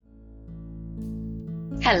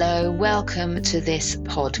Hello, welcome to this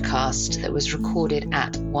podcast that was recorded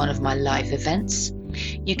at one of my live events.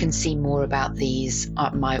 You can see more about these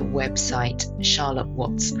at my website,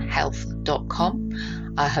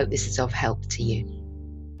 charlottewattshealth.com. I hope this is of help to you.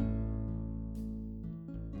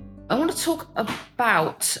 I want to talk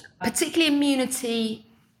about particularly immunity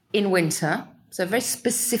in winter. So a very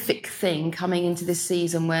specific thing coming into this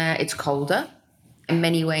season where it's colder. In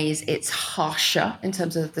many ways, it's harsher in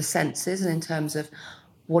terms of the senses and in terms of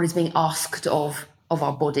what is being asked of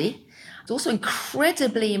our body. It's also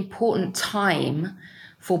incredibly important time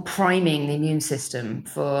for priming the immune system,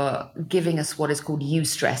 for giving us what is called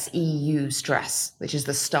eustress, EU stress, which is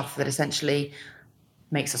the stuff that essentially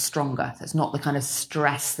makes us stronger. So it's not the kind of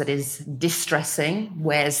stress that is distressing,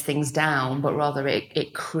 wears things down, but rather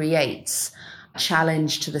it creates a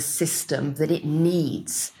challenge to the system that it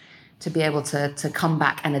needs to be able to come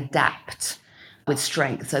back and adapt with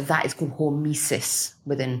strength. So that is called hormesis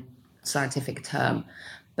within scientific term.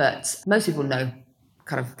 But most people know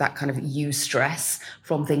that kind of eustress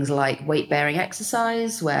from things like weight-bearing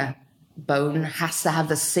exercise, where bone has to have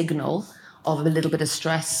the signal of a little bit of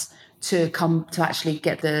stress to actually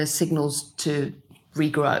get the signals to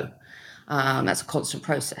regrow. That's a constant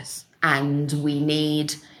process. And we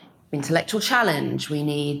need intellectual challenge. We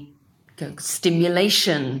need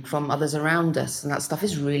stimulation from others around us, and that stuff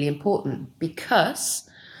is really important, because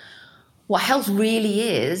what health really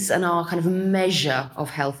is, and our kind of measure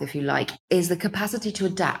of health, if you like, is the capacity to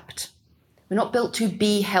adapt. We're not built to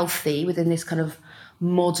be healthy within this kind of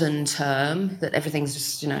modern term that everything's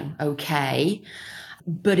just, okay,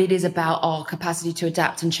 but it is about our capacity to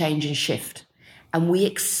adapt and change and shift. And we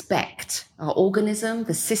expect, our organism,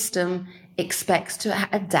 the system, expects to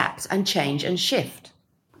adapt and change and shift.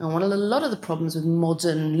 And a lot of the problems with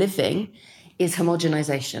modern living is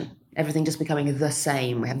homogenization. Everything just becoming the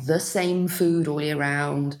same. We have the same food all year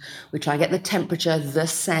round. We try and get the temperature the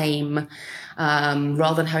same,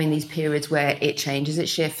 rather than having these periods where it changes, it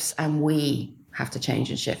shifts, and we have to change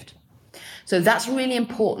and shift. So that's really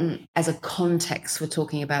important as a context for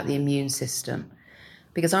talking about the immune system,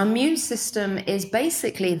 because our immune system is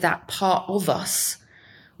basically that part of us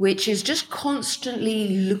which is just constantly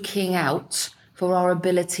looking out for our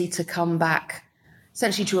ability to come back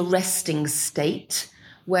essentially to a resting state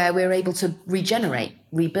where we're able to regenerate,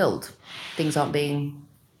 rebuild. Things aren't being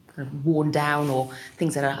kind of worn down, or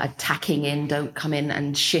things that are attacking don't come in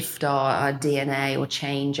and shift our DNA or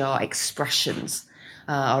change our expressions,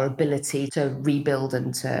 our ability to rebuild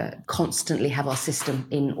and to constantly have our system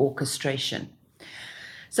in orchestration.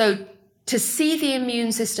 So to see the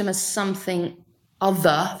immune system as something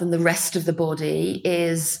other than the rest of the body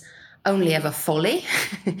is only ever folly,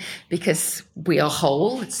 because we are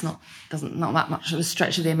whole. It's not that much of a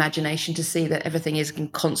stretch of the imagination to see that everything is in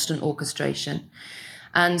constant orchestration.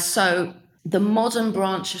 And so the modern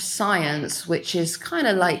branch of science, which is kind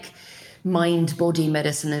of like mind-body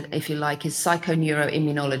medicine, if you like, is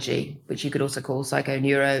psychoneuroimmunology, which you could also call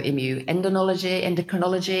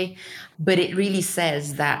psychoneuroendocrinology. But it really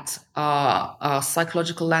says that our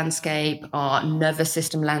psychological landscape, our nervous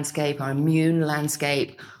system landscape, our immune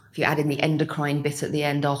landscape, if you add in the endocrine bit at the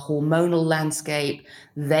end, our hormonal landscape,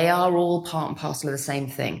 they are all part and parcel of the same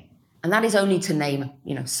thing. And that is only to name,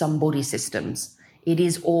 some body systems. It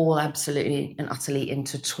is all absolutely and utterly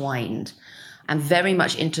intertwined, and very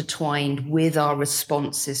much intertwined with our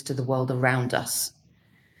responses to the world around us.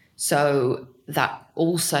 So that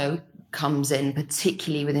also comes in,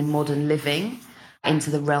 particularly within modern living, into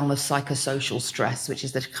the realm of psychosocial stress, which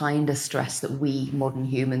is the kind of stress that we modern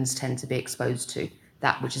humans tend to be exposed to.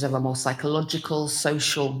 That which is of a more psychological,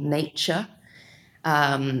 social nature.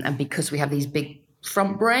 And because we have these big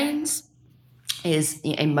front brains, is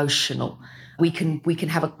emotional. We can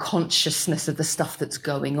have a consciousness of the stuff that's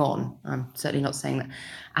going on. I'm certainly not saying that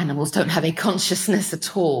animals don't have a consciousness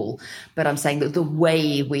at all, but I'm saying that the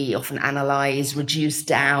way we often analyze, reduce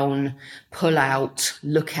down, pull out,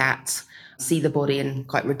 look at, see the body in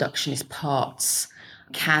quite reductionist parts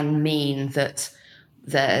can mean that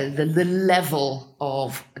the level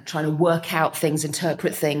of trying to work out things,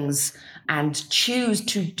 interpret things, and choose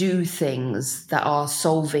to do things that are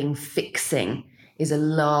solving, fixing, is a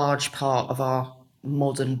large part of our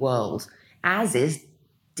modern world, as is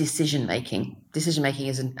decision-making. Decision-making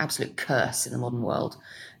is an absolute curse in the modern world.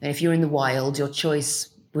 And if you're in the wild, your choice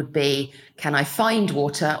would be, can I find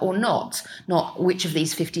water or not? Not which of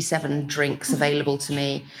these 57 drinks available to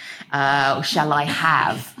me shall I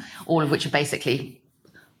have, all of which are basically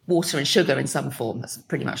water and sugar in some form. That's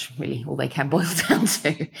pretty much really all they can boil down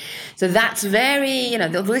to. So that's very,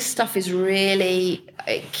 this stuff is really,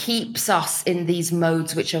 it keeps us in these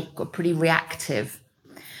modes which are pretty reactive.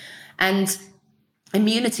 And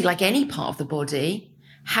immunity, like any part of the body,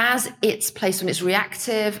 has its place when it's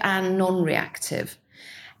reactive and non-reactive.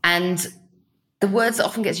 And the words that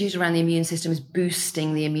often gets used around the immune system is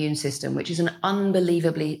boosting the immune system, which is an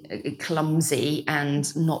unbelievably clumsy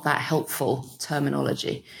and not that helpful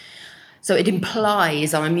terminology. So it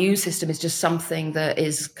implies our immune system is just something that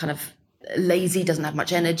is kind of lazy, doesn't have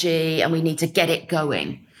much energy, and we need to get it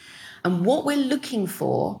going. And what we're looking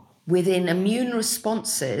for within immune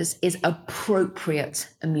responses is appropriate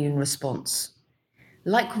immune response.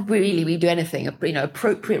 Like really we do anything,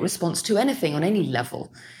 appropriate response to anything on any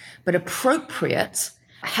level. But appropriate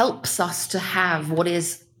helps us to have what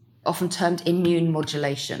is often termed immune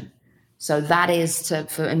modulation. So that is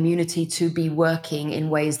for immunity to be working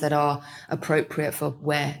in ways that are appropriate for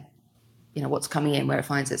where, what's coming in, where it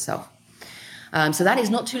finds itself. So that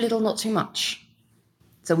is not too little, not too much.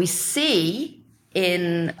 So we see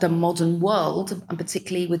in the modern world, and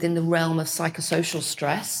particularly within the realm of psychosocial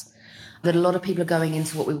stress, that a lot of people are going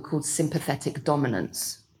into what we would call sympathetic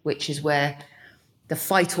dominance, which is where the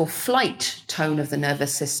fight or flight tone of the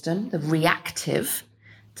nervous system, the reactive,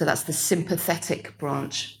 so that's the sympathetic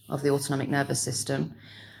branch of the autonomic nervous system,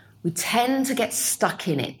 we tend to get stuck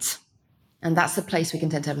in it. And that's the place we can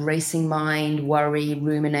tend to have racing mind, worry,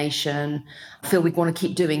 rumination, feel we want to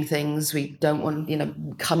keep doing things. We don't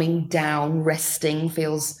want, coming down, resting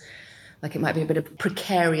feels like it might be a bit of a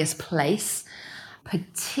precarious place,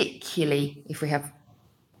 particularly if we have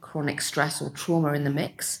chronic stress or trauma in the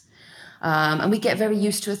mix. And we get very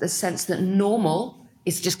used to the sense that normal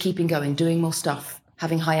is just keeping going, doing more stuff,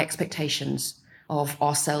 having high expectations of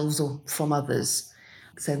ourselves or from others.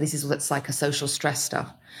 So this is what psychosocial stress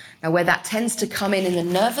stuff. Now, where that tends to come in the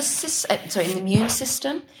nervous system, in the immune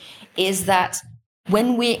system, is that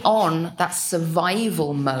when we're on that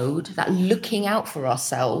survival mode, that looking out for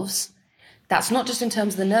ourselves, that's not just in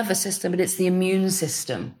terms of the nervous system, but it's the immune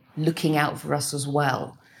system looking out for us as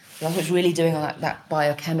well. That's what it's really doing on that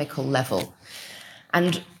biochemical level.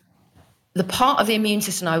 And the part of the immune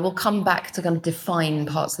system, I will come back to kind of define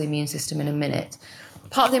parts of the immune system in a minute.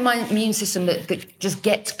 Part of the immune system that just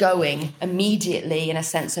gets going immediately in a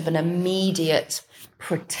sense of an immediate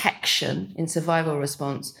protection in survival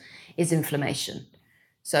response is inflammation.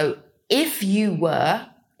 So if you were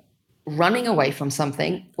running away from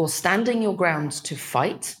something or standing your ground to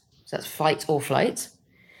fight, so that's fight or flight,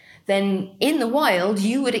 then in the wild,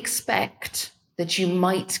 you would expect that you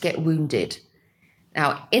might get wounded.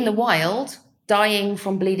 Now, in the wild, dying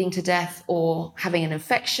from bleeding to death or having an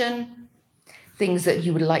infection, things that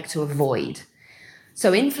you would like to avoid.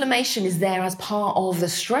 So inflammation is there as part of the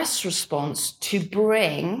stress response to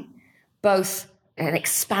bring both an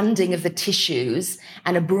expanding of the tissues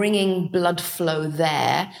and a bringing blood flow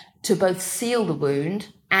there to both seal the wound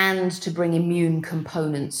and to bring immune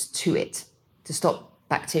components to it, to stop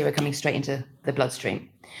bacteria coming straight into the bloodstream.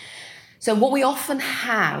 So what we often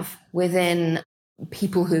have within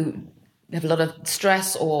people who have a lot of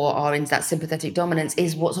stress or are in that sympathetic dominance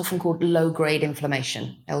is what's often called low-grade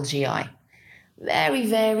inflammation, LGI. Very,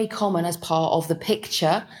 very common as part of the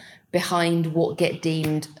picture behind what get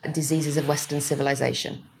deemed diseases of Western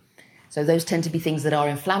civilization. So those tend to be things that are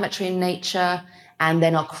inflammatory in nature and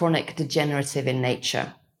then are chronic degenerative in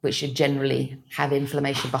nature, which should generally have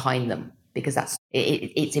inflammation behind them, because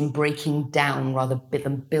it's in breaking down rather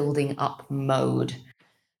than building up mode.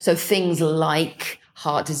 So things like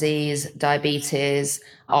heart disease, diabetes,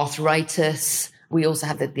 arthritis. We also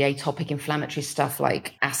have the atopic inflammatory stuff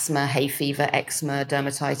like asthma, hay fever, eczema,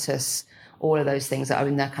 dermatitis. All of those things that are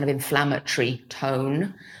in that kind of inflammatory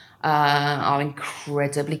tone are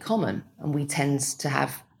incredibly common. And we tend to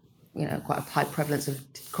have, quite a high prevalence of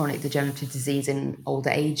chronic degenerative disease in older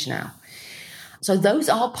age now. So those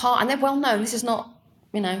are and they're well known. This is not,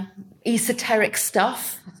 esoteric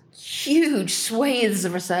stuff. Huge swathes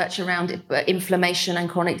of research around inflammation and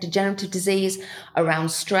chronic degenerative disease, around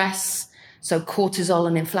stress. So cortisol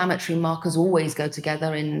and inflammatory markers always go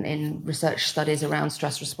together in research studies around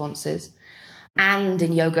stress responses, and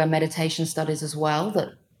in yoga and meditation studies as well,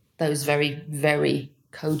 that those very, very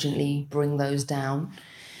cogently bring those down.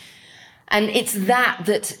 And it's that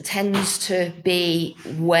tends to be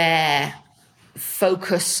where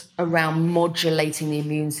focus around modulating the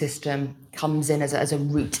immune system comes in as a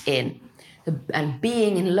route in. And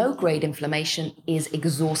being in low-grade inflammation is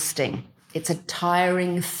exhausting. It's a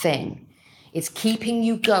tiring thing. It's keeping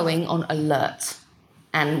you going on alert.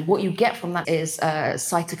 And what you get from that is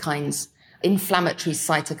cytokines, inflammatory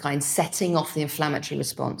cytokines, setting off the inflammatory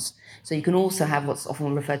response. So you can also have what's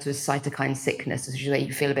often referred to as cytokine sickness, which is where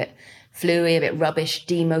you feel a bit fluey, a bit rubbish,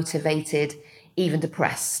 demotivated, even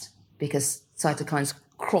depressed, because cytokines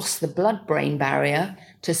cross the blood-brain barrier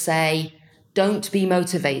to say, don't be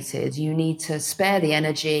motivated. You need to spare the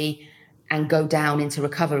energy and go down into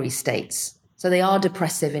recovery states. So they are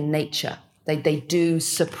depressive in nature. They do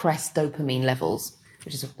suppress dopamine levels,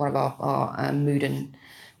 which is one of our mood and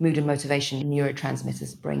motivation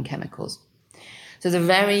neurotransmitters, brain chemicals. So there's a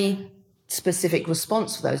very specific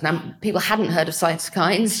response for those. Now, people hadn't heard of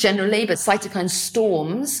cytokines generally, but cytokine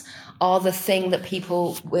storms are the thing that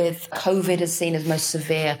people with COVID has seen as most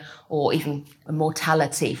severe, or even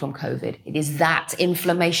mortality from COVID. It is that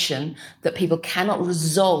inflammation that people cannot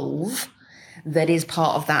resolve that is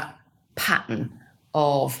part of that pattern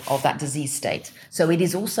of that disease state. So it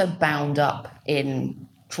is also bound up in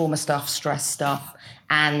trauma stuff, stress stuff,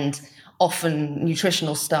 and often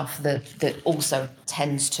nutritional stuff that also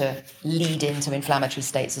tends to lead into inflammatory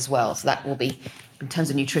states as well. So that will be, in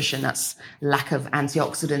terms of nutrition, that's lack of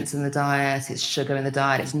antioxidants in the diet, it's sugar in the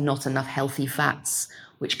diet, it's not enough healthy fats,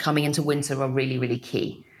 which coming into winter are really, really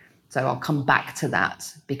key. So I'll come back to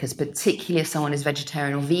that, because particularly if someone is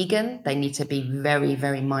vegetarian or vegan, they need to be very,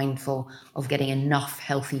 very mindful of getting enough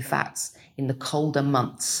healthy fats in the colder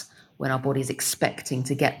months when our body's expecting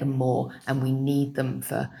to get them more, and we need them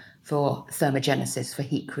for thermogenesis, for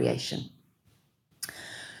heat creation.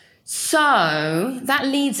 So that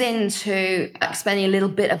leads into explaining a little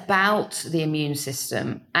bit about the immune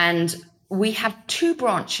system. And we have two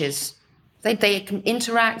branches. They can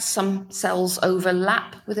interact, some cells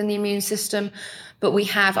overlap within the immune system, but we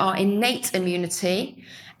have our innate immunity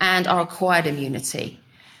and our acquired immunity.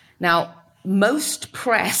 Now, most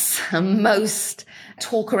press and most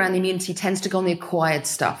talk around the immunity tends to go on the acquired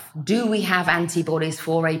stuff. Do we have antibodies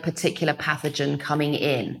for a particular pathogen coming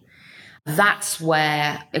in? That's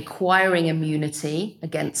where acquiring immunity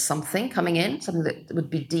against something coming in, something that would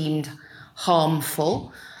be deemed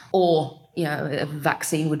harmful, or a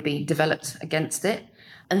vaccine would be developed against it.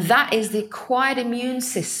 And that is the acquired immune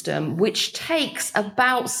system, which takes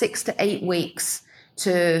about 6 to 8 weeks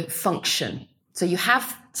to function. So you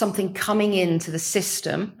have something coming into the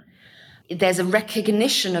system, there's a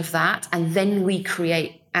recognition of that, and then we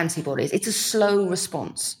create antibodies. It's a slow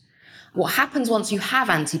response. What happens once you have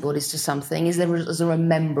antibodies to something is there's a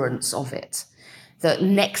remembrance of it. The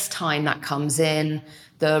next time that comes in,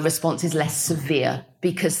 the response is less severe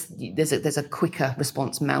because there's a quicker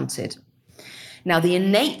response mounted. Now, the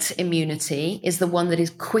innate immunity is the one that is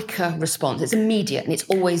quicker response. It's immediate, and it's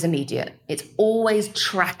always immediate. It's always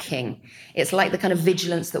tracking. It's like the kind of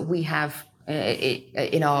vigilance that we have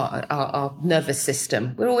in our nervous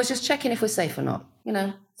system. We're always just checking if we're safe or not.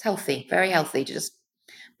 It's healthy, very healthy to just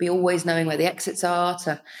be always knowing where the exits are,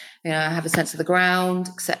 to have a sense of the ground,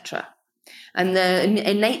 etc. And the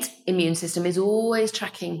innate immune system is always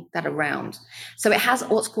tracking that around. So it has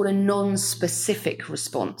what's called a non-specific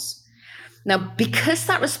response. Now, because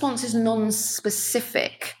that response is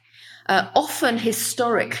non-specific, often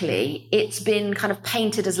historically, it's been kind of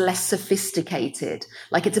painted as less sophisticated,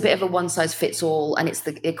 like it's a bit of a one-size-fits-all, and it's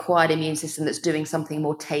the acquired immune system that's doing something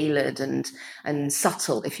more tailored and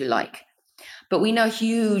subtle, if you like. But we know a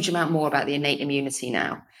huge amount more about the innate immunity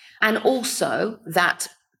now. And also that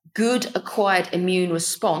good acquired immune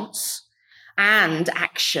response and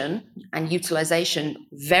action and utilization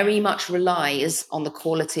very much relies on the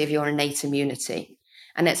quality of your innate immunity.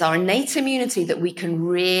 And it's our innate immunity that we can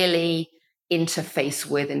really interface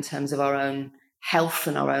with in terms of our own health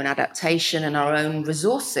and our own adaptation and our own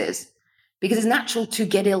resources, because it's natural to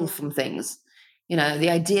get ill from things. The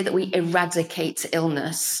idea that we eradicate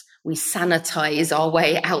illness, we sanitize our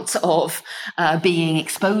way out of being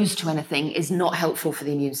exposed to anything, is not helpful for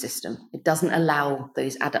the immune system. It doesn't allow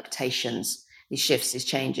those adaptations, these shifts, these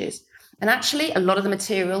changes. And actually, a lot of the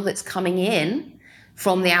material that's coming in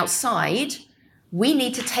from the outside, we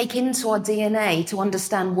need to take into our DNA to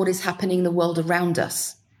understand what is happening in the world around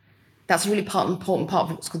us. That's a really important part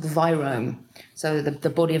of what's called the virome. So the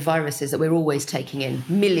body of viruses that we're always taking in,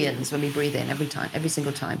 millions when we breathe in every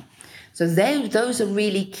single time. So those are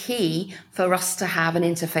really key for us to have an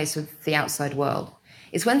interface with the outside world.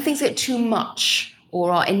 It's when things get too much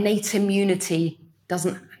or our innate immunity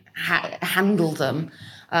doesn't handle them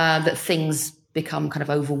that things become kind of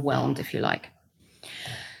overwhelmed, if you like.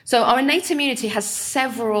 So our innate immunity has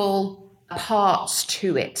several parts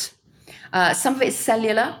to it. Some of it is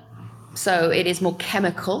cellular, so it is more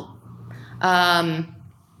chemical. And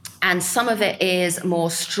some of it is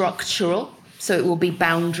more structural. So it will be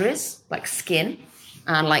boundaries like skin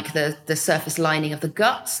and like the surface lining of the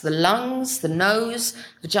guts, the lungs, the nose,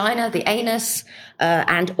 vagina, the anus,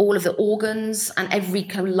 and all of the organs and every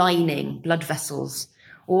kind of lining, blood vessels,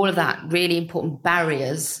 all of that, really important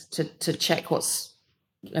barriers to check what's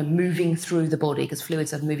moving through the body, because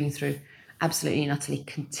fluids are moving through absolutely and utterly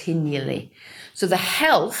continually. So the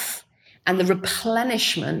health and the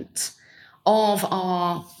replenishment of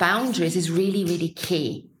our boundaries is really, really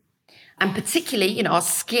key. And particularly, our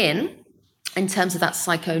skin, in terms of that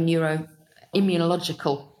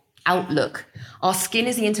psychoneuroimmunological outlook, our skin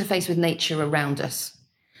is the interface with nature around us.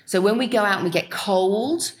 So when we go out and we get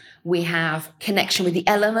cold, we have connection with the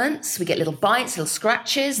elements, we get little bites, little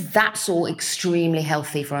scratches. That's all extremely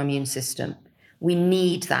healthy for our immune system. We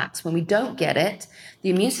need that. When we don't get it, the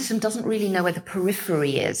immune system doesn't really know where the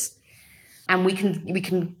periphery is. And we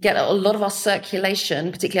can get a lot of our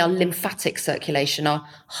circulation, particularly our lymphatic circulation. Our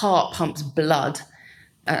heart pumps blood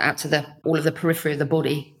out to all of the periphery of the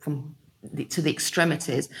body to the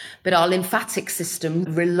extremities. But our lymphatic system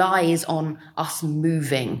relies on us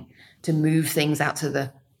moving to move things out to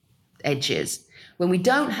the edges. When we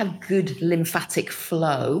don't have good lymphatic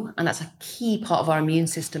flow, and that's a key part of our immune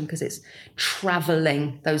system because it's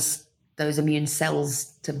traveling those immune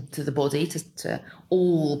cells to the body, to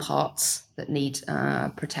all parts that need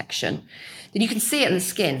protection, then you can see it in the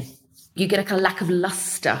skin. You get a lack of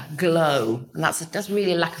luster, glow, and that's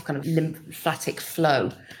really a lack of kind of lymphatic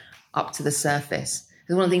flow up to the surface.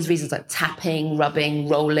 And one of these reasons, like tapping, rubbing,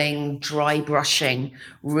 rolling, dry brushing,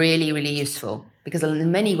 really, really useful, because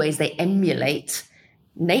in many ways they emulate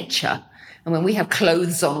nature. And when we have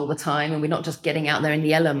clothes on all the time and we're not just getting out there in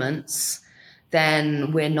the elements,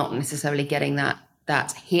 then we're not necessarily getting that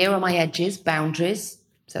here are my edges, boundaries.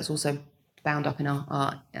 So that's also bound up in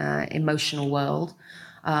our emotional world.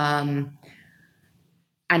 And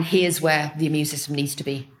here's where the immune system needs to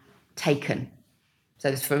be taken.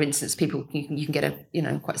 So, for instance, you can get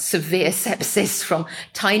a quite severe sepsis from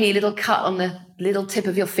tiny little cut on the little tip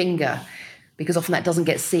of your finger, because often that doesn't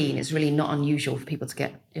get seen. It's really not unusual for people to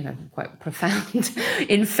get quite profound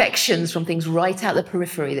infections from things right out the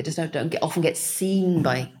periphery that just don't often get seen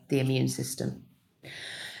by the immune system.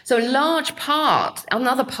 So, another part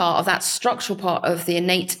of that structural part of the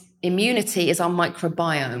innate immunity is our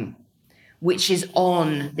microbiome, which is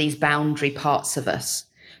on these boundary parts of us.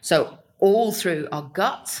 So all through our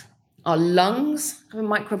gut, our lungs have a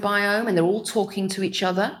microbiome, and they're all talking to each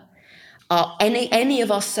other. Any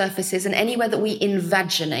of our surfaces and anywhere that we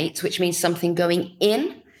invaginate, which means something going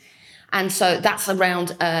in. And so that's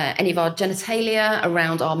around any of our genitalia,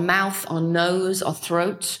 around our mouth, our nose, our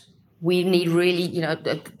throat. We need really,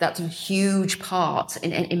 that's a huge part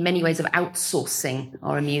in many ways of outsourcing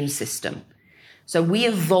our immune system. So we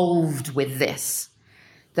evolved with this,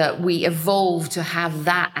 that we evolved to have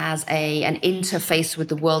that as an interface with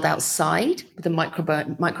the world outside, with the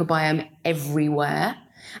microbiome everywhere,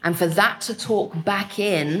 and for that to talk back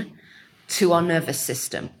in to our nervous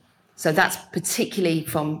system. So that's particularly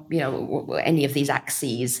from, any of these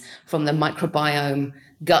axes, from the microbiome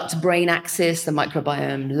gut-brain axis, the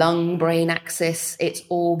microbiome lung-brain axis. It's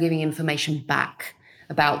all giving information back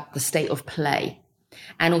about the state of play.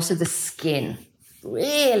 And also the skin.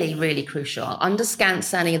 Really, really crucial. Our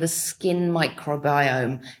understanding of the skin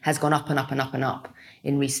microbiome has gone up and up and up and up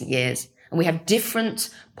in recent years. And we have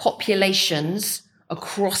different populations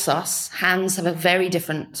across us. Hands have a very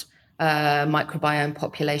different microbiome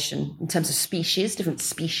population in terms of species, different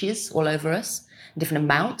species all over us, different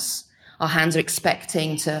amounts. Our hands are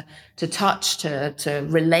expecting to touch, to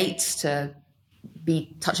relate, to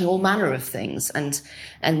be touching all manner of things, and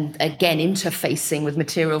again interfacing with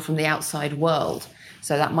material from the outside world.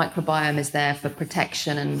 So that microbiome is there for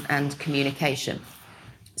protection and communication.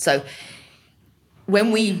 So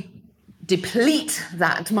when we deplete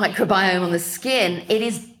that microbiome on the skin, it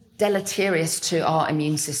is deleterious to our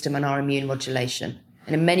immune system and our immune modulation.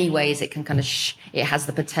 And in many ways, it can it has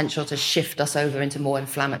the potential to shift us over into more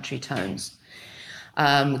inflammatory tones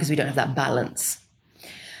because we don't have that balance.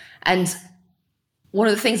 And one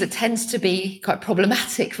of the things that tends to be quite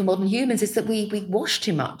problematic for modern humans is that we wash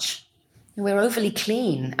too much. We're overly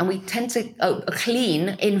clean, and we tend to clean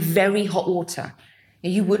in very hot water.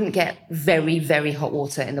 You wouldn't get very, very hot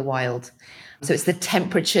water in the wild. So it's the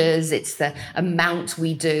temperatures, it's the amount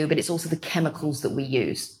we do, but it's also the chemicals that we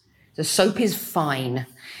use. So soap is fine.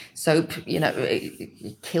 Soap,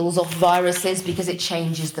 it kills off viruses because it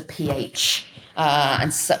changes the pH.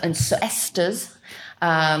 And so esters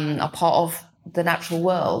are part of the natural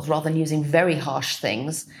world, rather than using very harsh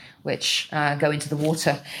things which go into the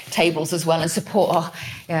water tables as well and support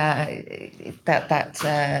that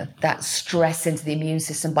stress into the immune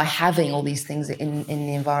system by having all these things in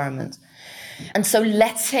the environment. And so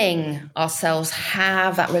letting ourselves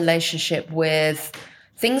have that relationship with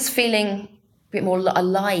things feeling bit more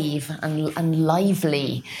alive and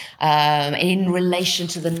lively in relation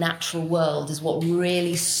to the natural world is what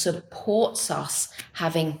really supports us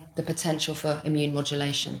having the potential for immune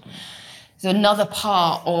modulation. So another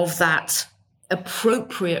part of that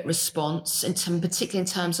appropriate response, particularly in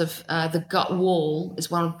terms of the gut wall, is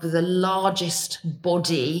one of the largest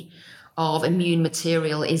body of immune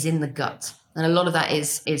material is in the gut. And a lot of that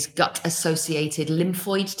is gut-associated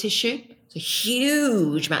lymphoid tissue. So a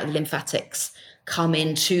huge amount of lymphatics come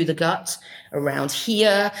into the gut, around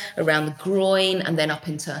here, around the groin, and then up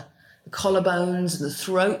into the collarbones and the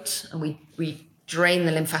throat. And we drain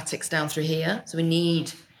the lymphatics down through here. So we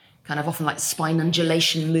need kind of often like spine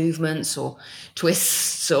undulation movements or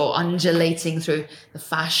twists or undulating through the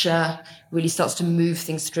fascia, really starts to move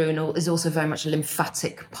things through, and is also very much a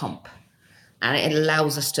lymphatic pump. And it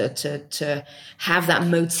allows us to have that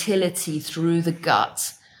motility through the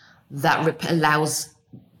gut that allows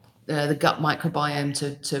the gut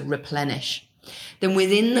microbiome to replenish. Then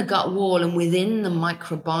within the gut wall and within the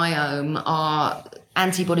microbiome are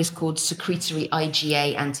antibodies called secretory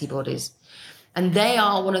IgA antibodies. And they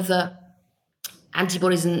are one of the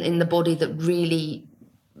antibodies in the body that really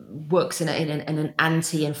works in an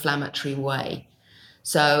anti-inflammatory way.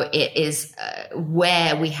 So it is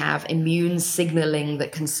where we have immune signaling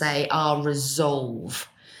that can say, resolve.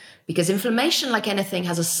 Because inflammation, like anything,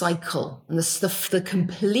 has a cycle. And the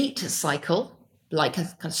complete cycle, like a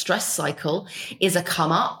kind of stress cycle, is a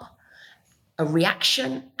come up, a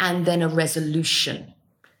reaction, and then a resolution.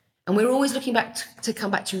 And we're always looking to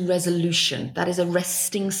come back to resolution. That is a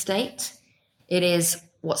resting state. It is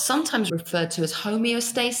what's sometimes referred to as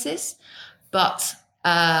homeostasis, but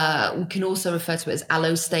we can also refer to it as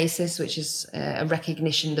allostasis, which is a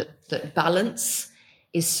recognition that balance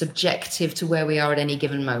is subjective to where we are at any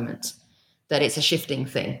given moment, that it's a shifting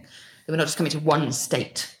thing, that we're not just coming to one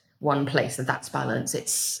state, one place, and that's balance.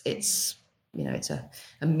 It's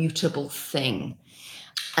a mutable thing.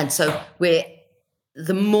 And so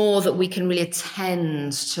the more that we can really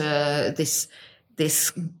attend to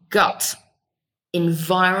this gut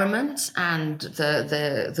environment and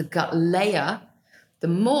the gut layer, the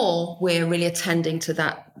more we're really attending to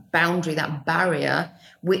that boundary, that barrier,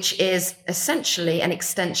 which is essentially an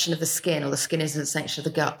extension of the skin, or the skin is an extension of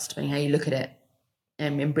the gut, depending how you look at it.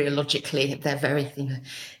 Embryologically,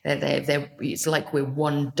 it's like we're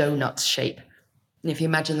one donut shape. And if you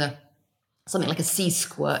imagine something like a sea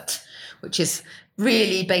squirt, which is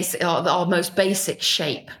really basic, our most basic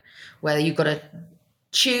shape, where you've got a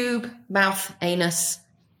tube, mouth, anus,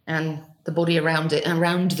 and the body around it, and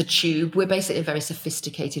around the tube, we're basically a very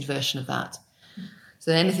sophisticated version of that.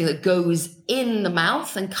 So anything that goes in the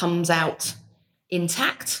mouth and comes out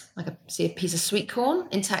intact, like a piece of sweet corn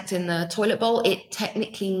intact in the toilet bowl, it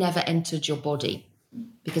technically never entered your body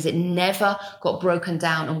because it never got broken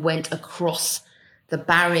down and went across the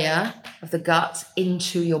barrier of the gut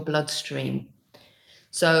into your bloodstream.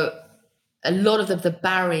 So a lot of the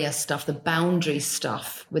barrier stuff, the boundary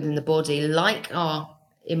stuff within the body, like our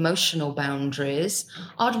emotional boundaries,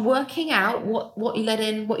 are working out what you let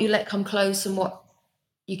in, what you let come close, and what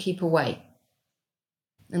you keep away.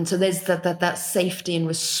 And so there's that safety and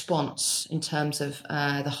response in terms of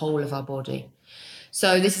the whole of our body.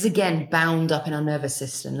 So this is, again, bound up in our nervous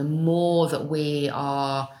system. The more that we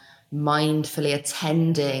are mindfully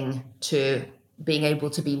attending to being able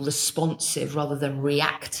to be responsive rather than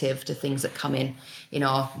reactive to things that come in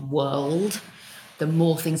our world, the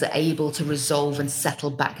more things are able to resolve and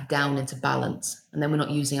settle back down into balance. And then we're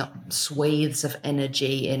not using up swathes of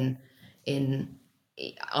energy in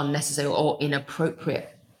unnecessary or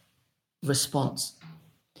inappropriate response.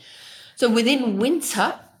 So within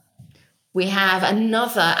winter, we have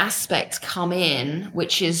another aspect come in,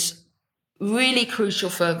 which is really crucial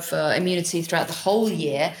for immunity throughout the whole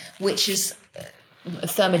year, which is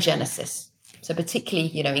thermogenesis. So particularly,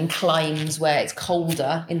 in climes where it's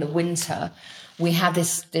colder in the winter, we have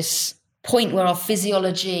this point where our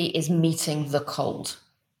physiology is meeting the cold.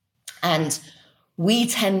 And we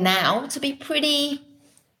tend now to be pretty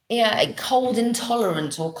cold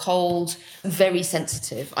intolerant or cold very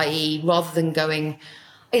sensitive, i.e. rather than going,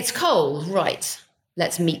 it's cold, right,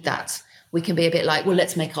 let's meet that, we can be a bit like, well,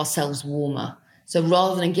 let's make ourselves warmer. So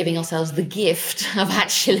rather than giving ourselves the gift of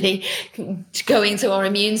actually going to our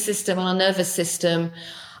immune system, our nervous system,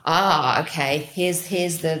 okay, here's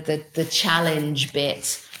the challenge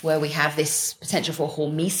bit where we have this potential for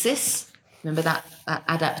hormesis. Remember that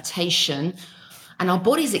adaptation? And our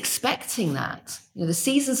body's expecting that. The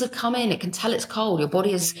seasons have come in, it can tell it's cold. Your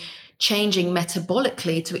body is changing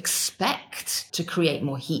metabolically to expect to create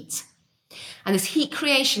more heat. And this heat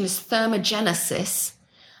creation, this thermogenesis,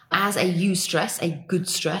 as a eustress, a good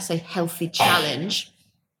stress, a healthy challenge.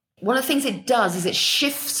 One of the things it does is it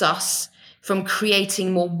shifts us from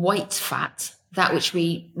creating more white fat, that which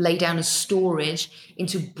we lay down as storage,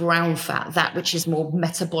 into brown fat, that which is more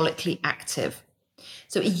metabolically active.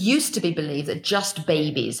 So it used to be believed that just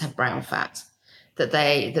babies have brown fat, that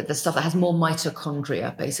the stuff that has more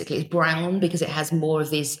mitochondria basically is brown because it has more of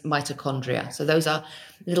these mitochondria. So those are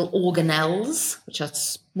little organelles, which are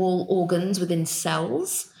small organs within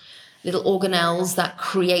cells, little organelles that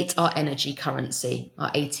create our energy currency,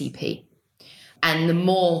 our ATP. And the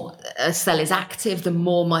more a cell is active, the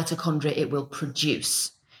more mitochondria it will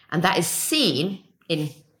produce. And that is seen in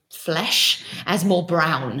flesh as more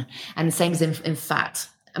brown, and the same as in fat.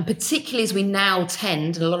 And particularly as we now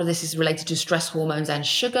tend, and a lot of this is related to stress hormones and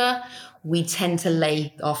sugar, we tend to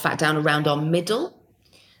lay our fat down around our middle.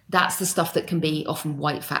 That's the stuff that can be often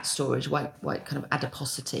white fat storage, white kind of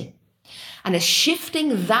adiposity. And as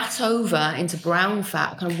shifting that over into brown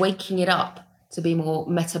fat, kind of waking it up to be more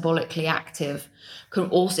metabolically active,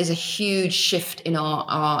 is a huge shift in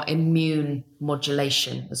our immune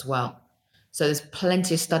modulation as well. So there's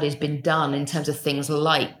plenty of studies been done in terms of things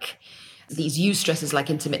like these eustresses like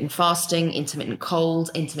intermittent fasting, intermittent cold,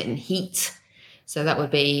 intermittent heat. So that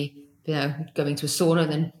would be, going to a sauna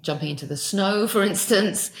and then jumping into the snow, for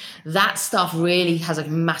instance. That stuff really has a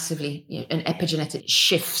massively, an epigenetic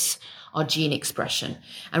shifts our gene expression.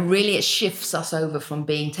 And really it shifts us over from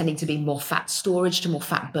tending to be more fat storage to more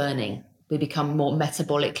fat burning. We become more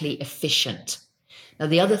metabolically efficient. Now,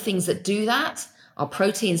 the other things that do that are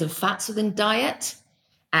proteins and fats within diet.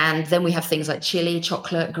 And then we have things like chili,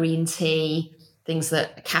 chocolate, green tea, things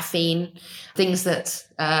that caffeine, things that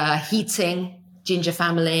heating, ginger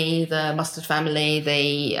family, the mustard family,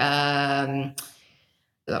 the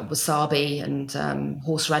wasabi and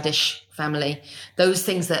horseradish family, those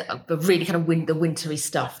things that are really kind of the wintry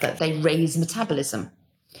stuff, that they raise metabolism.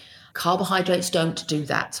 Carbohydrates don't do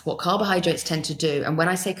that. What carbohydrates tend to do, and when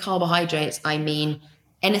I say carbohydrates, I mean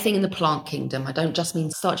anything in the plant kingdom. I don't just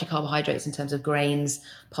mean starchy carbohydrates in terms of grains,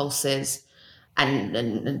 pulses,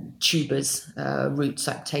 and tubers, roots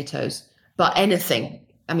like potatoes, but anything.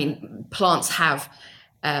 I mean, plants have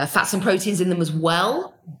fats and proteins in them as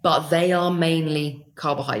well, but they are mainly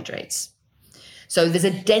carbohydrates. So there's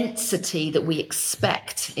a density that we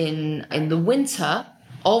expect in the winter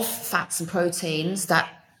of fats and proteins that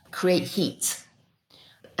create heat.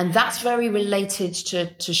 And that's very related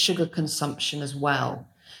to sugar consumption as well.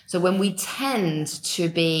 So when we tend to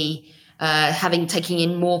be taking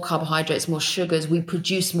in more carbohydrates, more sugars, we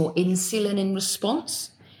produce more insulin in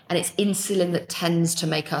response. And it's insulin that tends to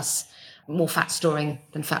make us more fat storing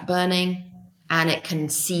than fat burning. And it can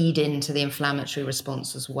seed into the inflammatory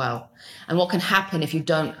response as well. And what can happen if we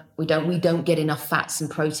don't get enough fats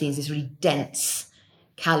and proteins, these really dense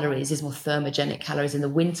calories, these more thermogenic calories in the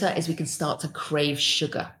winter, is we can start to crave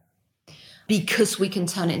sugar because we can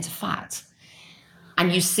turn it into fat.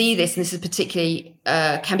 And you see this, and this is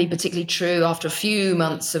can be particularly true after a few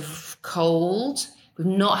months of cold. We've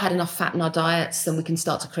not had enough fat in our diets, then we can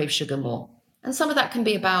start to crave sugar more. And some of that can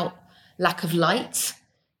be about lack of light.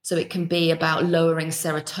 So it can be about lowering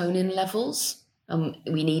serotonin levels.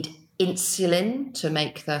 We need insulin to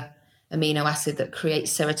make the amino acid that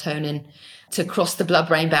creates serotonin to cross the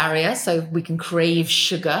blood-brain barrier, so we can crave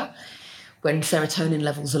sugar when serotonin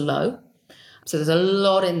levels are low. So there's a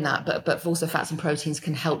lot in that, but also fats and proteins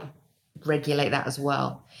can help regulate that as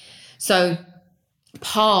well. So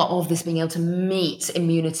part of this being able to meet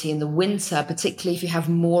immunity in the winter, particularly if you have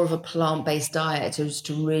more of a plant-based diet, is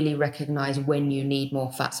to really recognize when you need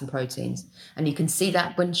more fats and proteins. And you can see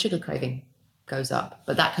that when sugar craving goes up.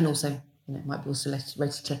 But that can also, might be also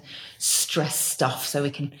related to stress stuff, so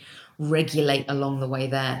we can regulate along the way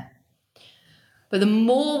there. But the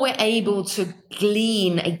more we're able to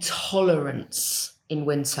glean a tolerance in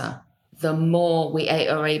winter, the more we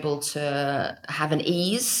are able to have an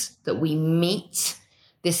ease that we meet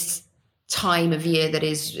this time of year that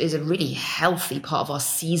is a really healthy part of our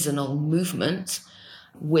seasonal movement,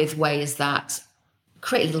 with ways that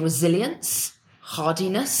create a little resilience,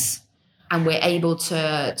 hardiness, and we're able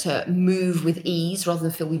to move with ease rather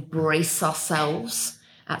than feel we brace ourselves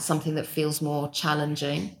at something that feels more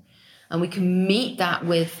challenging. And we can meet that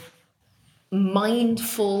with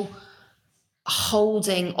mindful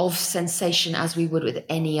holding of sensation as we would with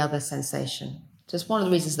any other sensation. So it's one of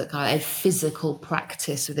the reasons that kind of a physical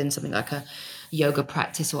practice within something like a yoga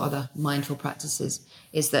practice or other mindful practices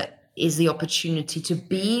is the opportunity to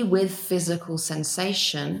be with physical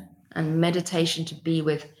sensation, and meditation to be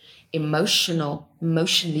with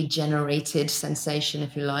emotionally generated sensation,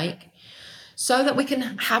 if you like, so that we can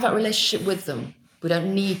have a relationship with them. We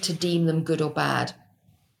don't need to deem them good or bad.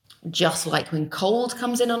 Just like when cold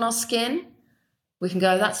comes in on our skin, we can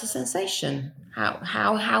go, that's a sensation.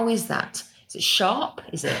 How is that? Is it sharp?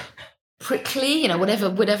 Is it prickly?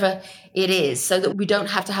 Whatever it is, so that we don't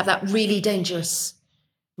have to have that really dangerous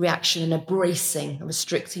reaction and a bracing, a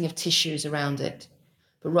restricting of tissues around it.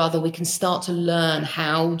 But rather we can start to learn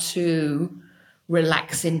how to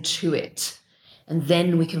relax into it. And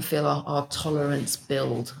then we can feel our tolerance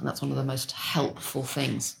build. And that's one of the most helpful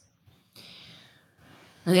things.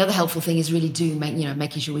 And the other helpful thing is really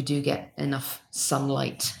making sure we do get enough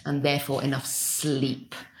sunlight and therefore enough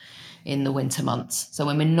sleep in the winter months. So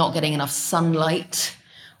when we're not getting enough sunlight,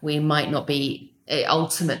 we might not be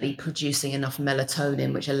ultimately producing enough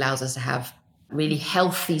melatonin, which allows us to have really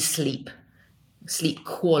healthy sleep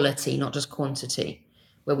quality, not just quantity,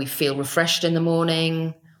 where we feel refreshed in the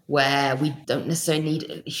morning, where we don't necessarily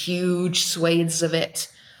need huge swathes of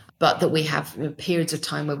it, but that we have periods of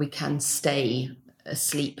time where we can stay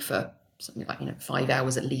asleep for something like 5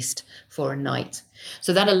 hours at least for a night.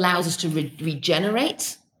 So that allows us to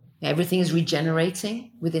regenerate. Everything is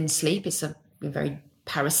regenerating within sleep. It's a very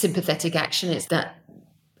parasympathetic action. It's that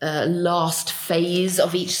last phase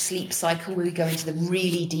of each sleep cycle where we go into the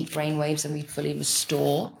really deep brain waves and we fully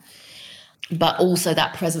restore. But also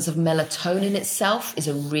that presence of melatonin itself is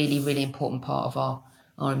a really, really important part of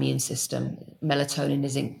our immune system. Melatonin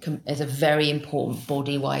is a very important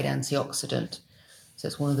body-wide antioxidant. So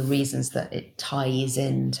it's one of the reasons that it ties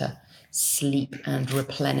into sleep and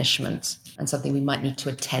replenishment, and something we might need to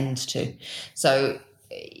attend to. So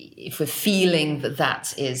if we're feeling that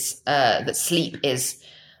sleep is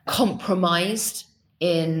compromised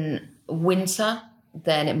in winter,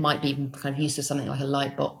 then it might be kind of use of something like a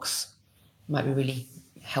light box. It might be really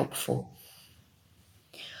helpful.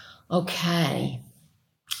 Okay.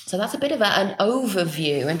 So that's a bit of an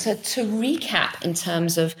overview. And to recap in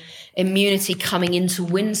terms of immunity coming into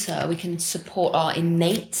winter, we can support our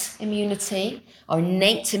innate immunity. Our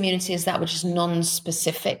innate immunity is that which is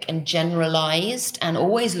non-specific and generalized and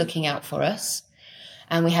always looking out for us.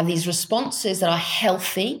 And we have these responses that are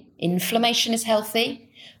healthy. Inflammation is healthy.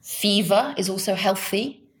 Fever is also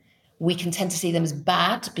healthy. We can tend to see them as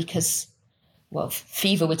bad because,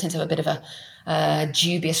 fever we tend to have a bit of a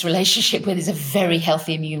dubious relationship with. Is a very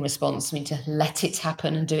healthy immune response. We need to let it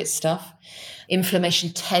happen and do its stuff.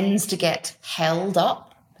 Inflammation tends to get held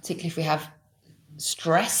up, particularly if we have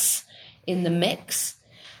stress in the mix.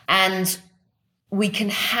 And we can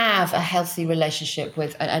have a healthy relationship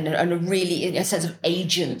with and a really a sense of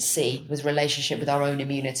agency with relationship with our own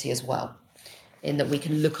immunity as well, in that we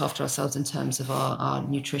can look after ourselves in terms of our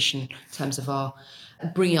nutrition, in terms of our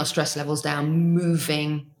bringing our stress levels down,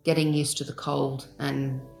 moving, getting used to the cold,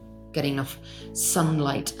 and getting enough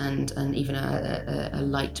sunlight and even a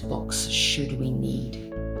light box should we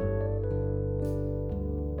need.